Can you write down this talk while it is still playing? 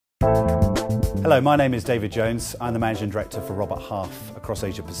Hello, my name is David Jones. I'm the Managing Director for Robert Half across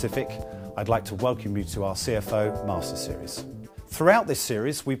Asia Pacific. I'd like to welcome you to our CFO Masters Series. Throughout this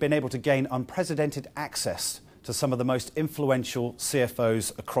series, we've been able to gain unprecedented access to some of the most influential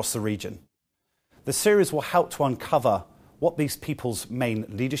CFOs across the region. The series will help to uncover what these people's main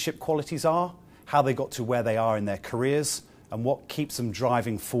leadership qualities are, how they got to where they are in their careers, and what keeps them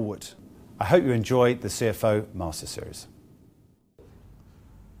driving forward. I hope you enjoy the CFO Masters Series.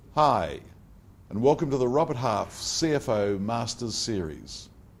 Hi, and welcome to the Robert Half CFO Masters Series.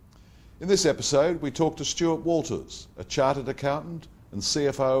 In this episode, we talk to Stewart Walters, a chartered accountant and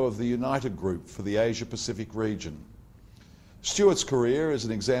CFO of the United Group for the Asia Pacific region. Stewart's career is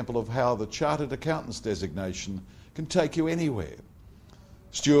an example of how the Chartered Accountant's designation can take you anywhere.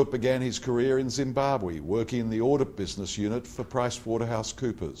 Stewart began his career in Zimbabwe, working in the audit business unit for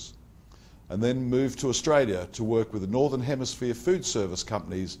PricewaterhouseCoopers, and then moved to Australia to work with the Northern Hemisphere food service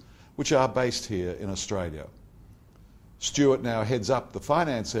companies which are based here in Australia. Stewart now heads up the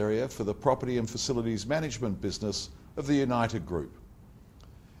finance area for the property and facilities management business of the United Group.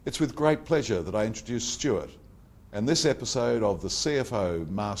 It's with great pleasure that I introduce Stewart and this episode of the CFO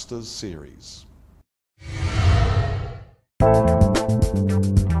Masters Series.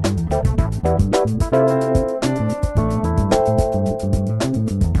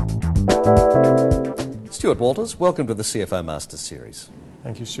 Stewart Walters, welcome to the CFO Masters Series.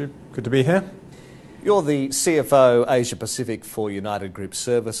 Thank you, Stu. Good to be here. You're the CFO Asia Pacific for United Group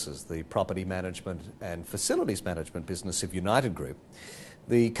Services, the property management and facilities management business of United Group.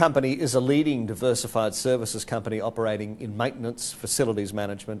 The company is a leading diversified services company operating in maintenance, facilities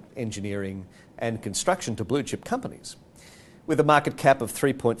management, engineering and construction to blue chip companies. With a market cap of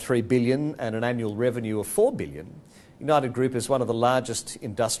 $3.3 billion and an annual revenue of $4 billion, United Group is one of the largest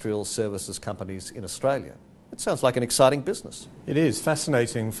industrial services companies in Australia. It sounds like an exciting business. It is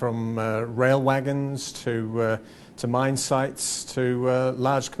fascinating, from rail wagons to mine sites to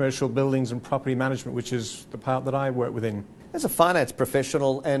large commercial buildings and property management, which is the part that I work within. As a finance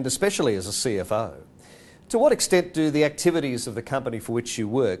professional and especially as a CFO, to what extent do the activities of the company for which you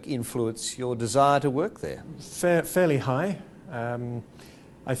work influence your desire to work there? Fairly high.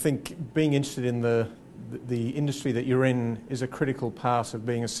 I think being interested in the industry that you're in is a critical part of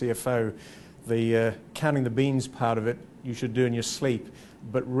being a CFO. The counting the beans part of it you should do in your sleep,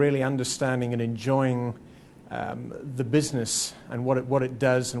 but really understanding and enjoying the business and what it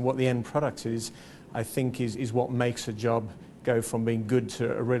does and what the end product is, I think is what makes a job go from being good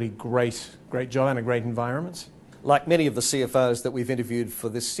to a really great job and a great environment. Like many of the CFOs that we've interviewed for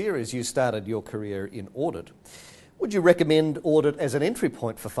this series, you started your career in audit. Would you recommend audit as an entry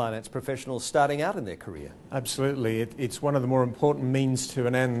point for finance professionals starting out in their career? Absolutely. It's one of the more important means to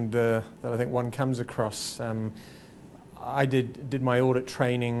an end that I think one comes across. I did my audit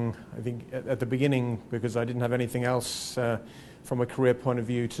training, I think, at the beginning because I didn't have anything else from a career point of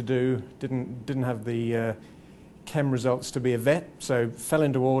view to do. Didn't have the chem results to be a vet, so fell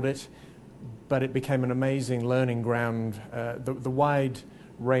into audit, but it became an amazing learning ground. The wide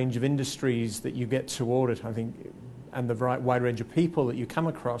range of industries that you get to audit, I think, and the wide range of people that you come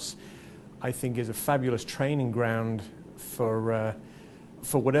across, I think is a fabulous training ground for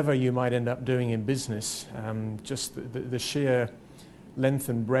whatever you might end up doing in business. Just the sheer length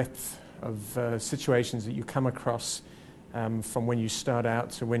and breadth of situations that you come across from when you start out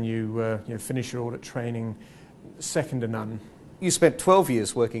to when you finish your audit training, second to none. You spent 12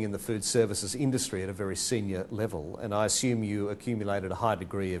 years working in the food services industry at a very senior level, and I assume you accumulated a high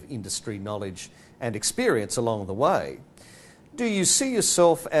degree of industry knowledge and experience along the way. Do you see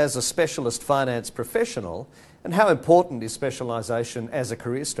yourself as a specialist finance professional, and how important is specialisation as a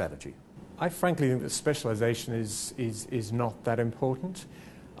career strategy? I frankly think that specialisation is not that important.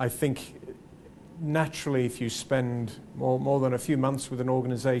 I think naturally if you spend more than a few months with an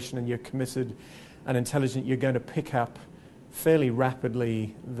organisation and you're committed and intelligent, you're going to pick up fairly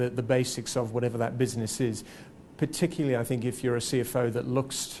rapidly the basics of whatever that business is. Particularly, I think, if you're a CFO that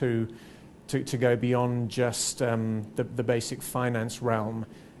looks to go beyond just the basic finance realm.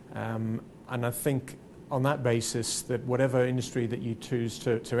 And I think on that basis that whatever industry that you choose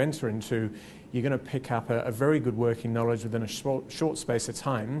to enter into, you're going to pick up a very good working knowledge within a short space of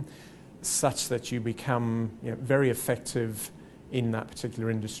time, such that you become very effective in that particular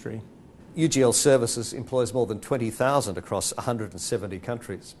industry. UGL Services employs more than 20,000 across 170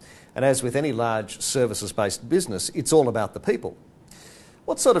 countries. And as with any large services-based business, it's all about the people.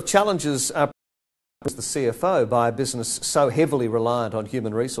 What sort of challenges are as the CFO by a business so heavily reliant on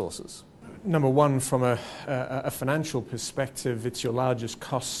human resources? Number one, from a financial perspective, it's your largest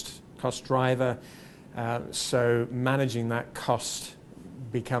cost driver. So managing that cost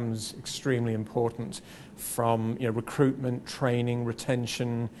becomes extremely important, from recruitment, training,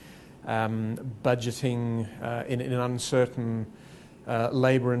 retention, budgeting in an uncertain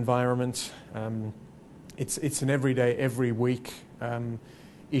labour environment. It's an everyday, every week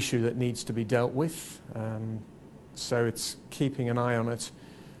issue that needs to be dealt with. So it's keeping an eye on it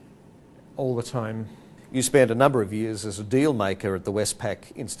all the time. You spent a number of years as a deal maker at the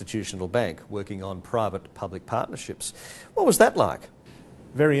Westpac Institutional Bank, working on private-public partnerships. What was that like?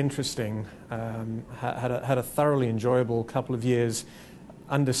 Very interesting. Had a thoroughly enjoyable couple of years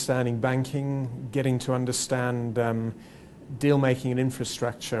understanding banking, getting to understand deal making and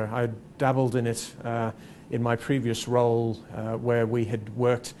infrastructure. I dabbled in it in my previous role where we had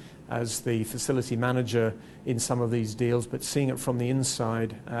worked as the facility manager in some of these deals, but seeing it from the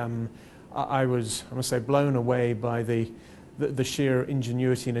inside, I must say, blown away by the sheer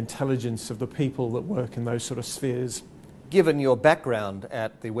ingenuity and intelligence of the people that work in those sort of spheres. Given your background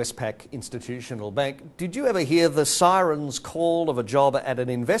at the Westpac Institutional Bank, did you ever hear the sirens call of a job at an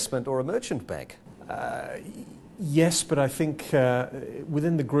investment or a merchant bank? Yes, but I think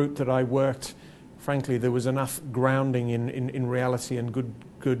within the group that I worked, frankly, there was enough grounding in reality and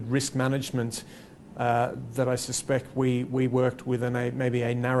good risk management that I suspect we worked within maybe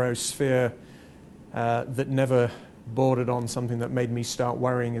a narrow sphere that never bordered on something that made me start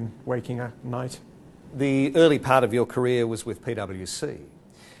worrying and waking up at night. The early part of your career was with PwC.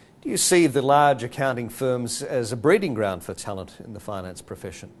 Do you see the large accounting firms as a breeding ground for talent in the finance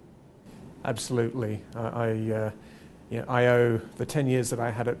profession? Absolutely. I owe the 10 years that I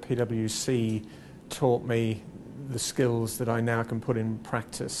had at PwC taught me the skills that I now can put in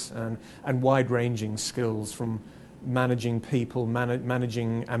practice, and wide-ranging skills, from managing people,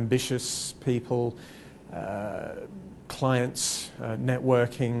 managing ambitious people, clients,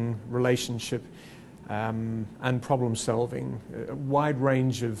 networking, relationship, and problem solving. A wide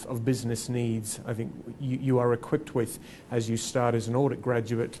range of business needs I think you are equipped with as you start as an audit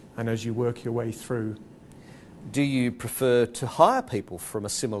graduate and as you work your way through. Do you prefer to hire people from a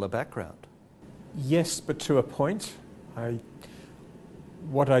similar background? Yes, but to a point.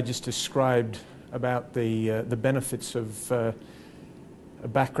 What I just described about the benefits of a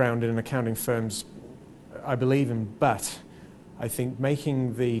background in accounting firms, I believe in, but I think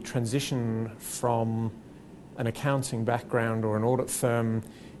making the transition from an accounting background or an audit firm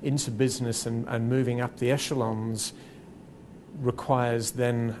into business and moving up the echelons requires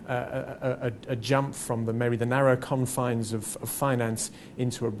then a jump from maybe the narrow confines of finance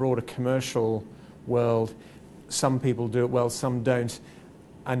into a broader commercial world. Some people do it well, some don't,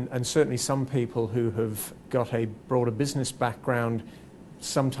 and certainly some people who have got a broader business background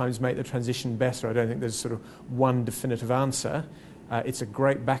sometimes make the transition better. I don't think there's sort of one definitive answer. It's a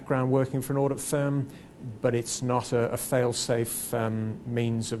great background working for an audit firm, but it's not a fail-safe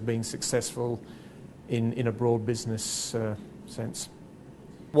means of being successful in a broad business sense.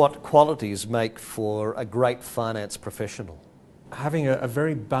 What qualities make for a great finance professional? Having a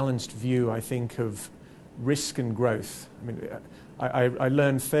very balanced view, I think, of risk and growth. I mean, I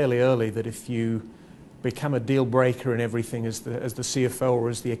learned fairly early that if you become a deal breaker in everything as the CFO or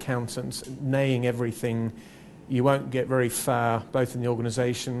as the accountant, naying everything, you won't get very far, both in the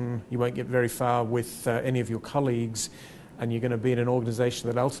organisation, you won't get very far with any of your colleagues, and you're going to be in an organisation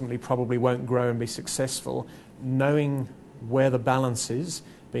that ultimately probably won't grow and be successful. Knowing where the balance is,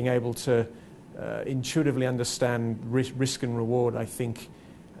 being able to intuitively understand risk and reward, I think,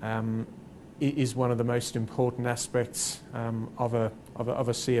 is one of the most important aspects of a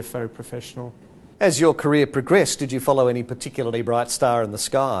CFO professional. As your career progressed, did you follow any particularly bright star in the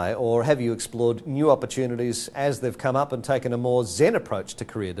sky, or have you explored new opportunities as they've come up and taken a more zen approach to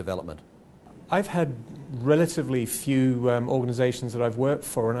career development? I've had relatively few organisations that I've worked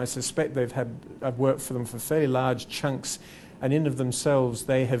for, and I suspect I've worked for them for fairly large chunks, and in of themselves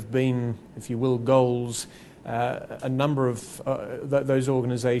they have been, if you will, goals. A number of those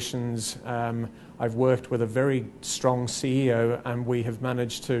organisations, I've worked with a very strong CEO, and we have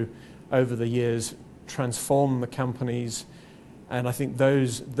managed to, over the years, transform the companies, and I think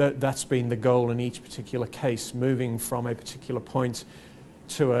that's been the goal in each particular case, moving from a particular point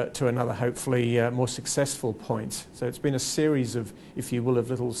to another, hopefully more successful point. So it's been a series of, if you will, of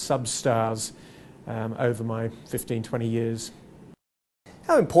little sub-stars over my 15, 20 years.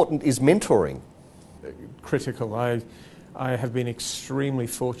 How important is mentoring? Critical. I have been extremely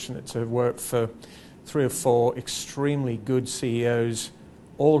fortunate to have worked for 3 or 4 extremely good CEOs,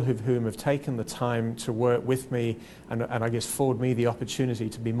 all of whom have taken the time to work with me and I guess afford me the opportunity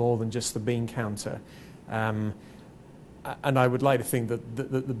to be more than just the bean counter. And I would like to think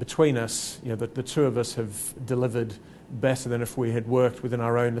that between us, that the two of us have delivered better than if we had worked within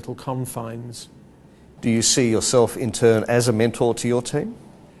our own little confines. Do you see yourself in turn as a mentor to your team?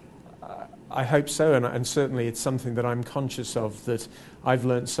 I hope so, and certainly it's something that I'm conscious of, that I've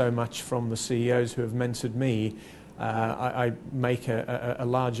learnt so much from the CEOs who have mentored me. I make a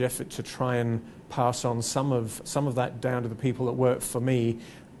large effort to try and pass on some of that down to the people that work for me,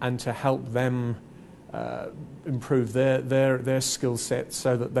 and to help them improve their skill set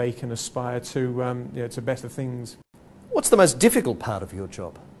so that they can aspire to better things. What's the most difficult part of your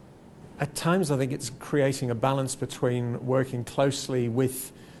job? At times I think it's creating a balance between working closely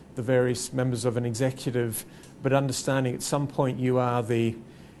with the various members of an executive, but understanding at some point you are the,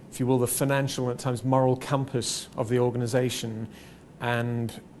 if you will, the financial and at times moral compass of the organisation,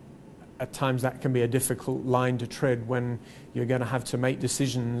 and at times that can be a difficult line to tread when you're going to have to make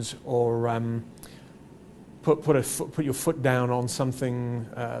decisions or put your foot down on something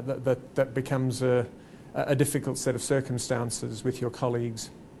that becomes a difficult set of circumstances with your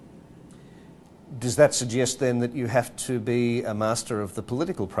colleagues. Does that suggest then that you have to be a master of the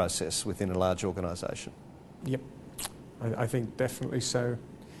political process within a large organisation? Yep, I think definitely so.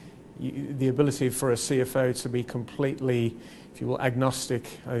 The ability for a CFO to be completely, if you will, agnostic,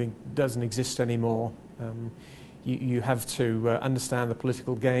 I think doesn't exist anymore. You have to understand the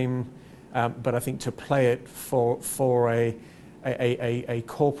political game, but I think to play it for a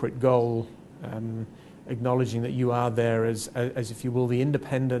corporate goal, acknowledging that you are there as if you will, the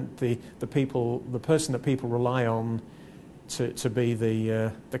independent, the person that people rely on to be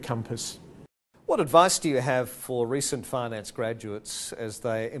the compass. What advice do you have for recent finance graduates as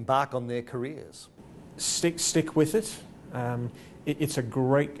they embark on their careers? Stick with it. It's a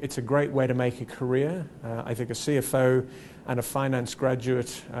great way to make a career. I think a CFO and a finance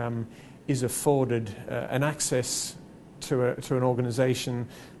graduate is afforded an access to an organisation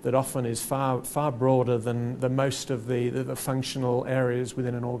that often is far broader than most of the functional areas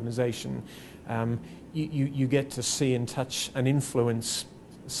within an organisation. You get to see and touch and influence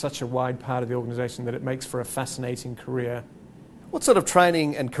such a wide part of the organisation that it makes for a fascinating career. What sort of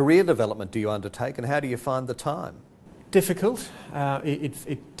training and career development do you undertake, and how do you find the time? Difficult.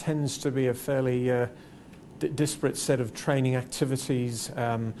 It tends to be a fairly disparate set of training activities.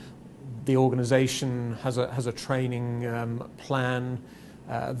 The organisation has a training plan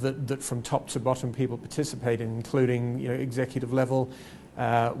that from top to bottom people participate in, including executive level.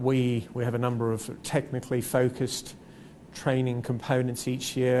 We have a number of technically focused training components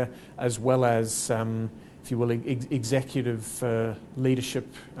each year, as well as, if you will, executive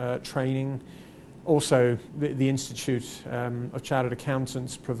leadership training. Also, the Institute of Chartered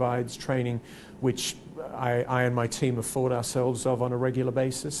Accountants provides training, which I and my team afford ourselves of on a regular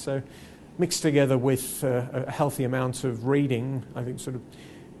basis. So, mixed together with a healthy amount of reading, I think sort of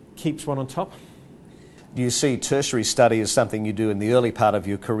keeps one on top. Do you see tertiary study as something you do in the early part of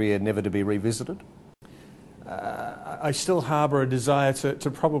your career, never to be revisited? I still harbour a desire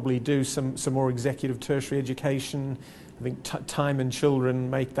to probably do some more executive tertiary education. I think time and children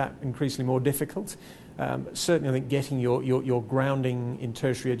make that increasingly more difficult. Certainly I think getting your grounding in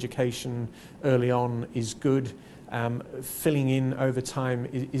tertiary education early on is good. Filling in over time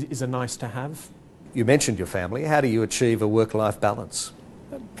is a nice to have. You mentioned your family. How do you achieve a work-life balance?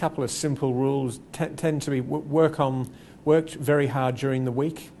 A couple of simple rules tend to be work very hard during the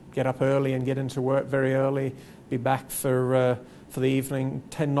week, get up early and get into work very early, be back for the evening,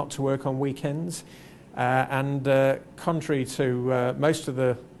 tend not to work on weekends. And contrary to most of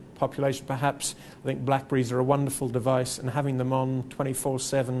the population perhaps, I think BlackBerries are a wonderful device, and having them on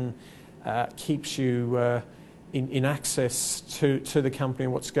 24/7 keeps you in access to the company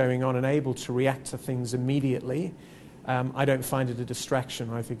and what's going on, and able to react to things immediately. I don't find it a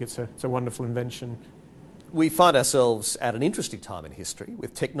distraction. I think it's a wonderful invention. We find ourselves at an interesting time in history,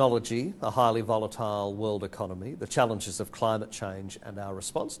 with technology, a highly volatile world economy, the challenges of climate change and our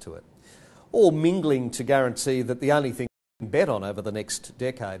response to it, all mingling to guarantee that the only thing we can bet on over the next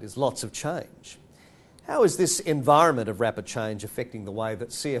decade is lots of change. How is this environment of rapid change affecting the way that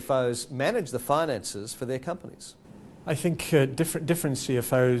CFOs manage the finances for their companies? I think different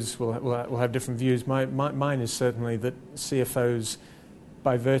CFOs will have different views. Mine is certainly that CFOs,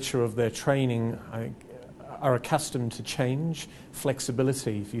 by virtue of their training, are accustomed to change,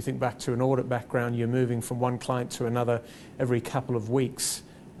 flexibility. If you think back to an audit background, you're moving from one client to another every couple of weeks,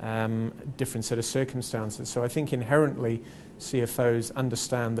 different set of circumstances. So I think inherently CFOs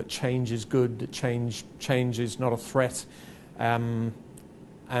understand that change is good, that change is not a threat. And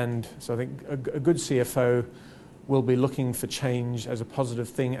so I think a good CFO will be looking for change as a positive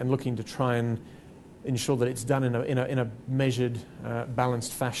thing and looking to try and ensure that it's done in a measured,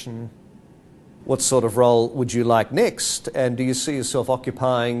 balanced fashion. What sort of role would you like next, and do you see yourself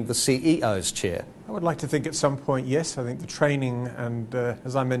occupying the CEO's chair? I would like to think at some point, yes. I think the training and,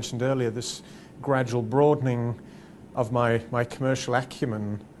 as I mentioned earlier, this gradual broadening of my commercial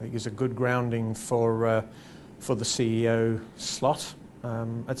acumen, I think, is a good grounding for the CEO slot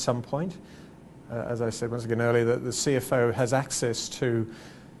at some point. As I said once again earlier, that the CFO has access to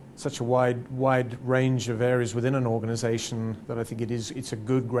such a wide range of areas within an organisation that I think it's a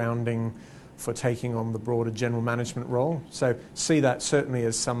good grounding for taking on the broader general management role. So see that certainly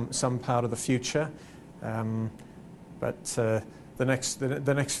as some part of the future, but the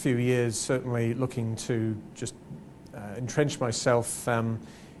next few years certainly looking to just entrench myself in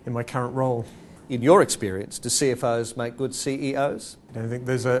my current role. In your experience, do CFOs make good CEOs? I don't think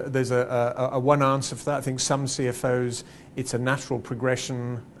there's a one answer for that. I think some CFOs, it's a natural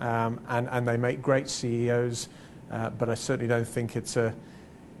progression, and they make great CEOs, but I certainly don't think it's a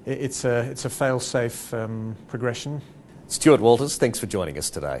fail-safe progression. Stewart Walters, thanks for joining us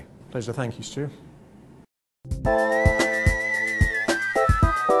today. Pleasure. Thank you, Stu.